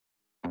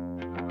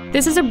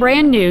This is a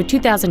brand new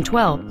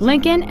 2012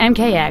 Lincoln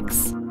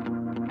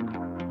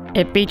MKX.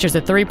 It features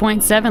a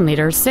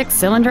 3.7-liter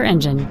 6-cylinder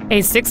engine, a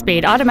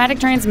 6-speed automatic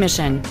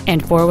transmission,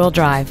 and 4-wheel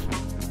drive.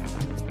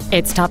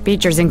 Its top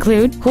features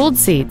include cooled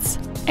seats,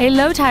 a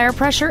low tire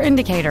pressure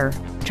indicator,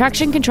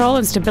 traction control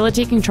and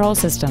stability control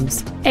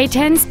systems, a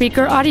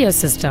 10-speaker audio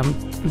system,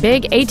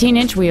 big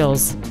 18-inch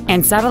wheels,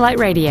 and satellite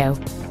radio.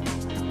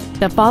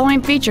 The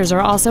following features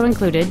are also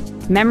included: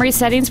 memory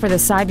settings for the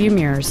side view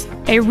mirrors,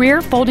 a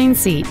rear folding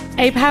seat,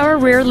 a power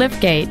rear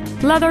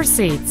liftgate, leather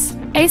seats,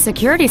 a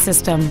security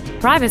system,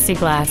 privacy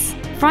glass,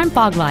 front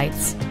fog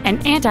lights, an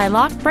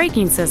anti-lock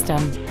braking system,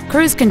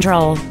 cruise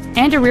control,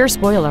 and a rear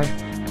spoiler.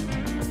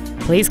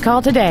 Please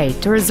call today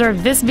to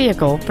reserve this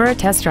vehicle for a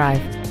test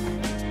drive.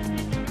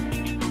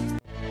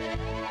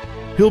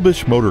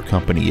 Hilbish Motor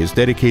Company is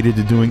dedicated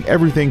to doing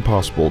everything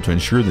possible to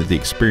ensure that the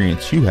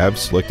experience you have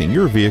selecting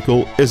your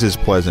vehicle is as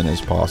pleasant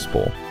as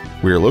possible.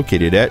 We are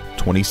located at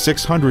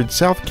 2600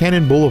 S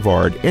Cannon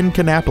Blvd in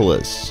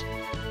Kannapolis.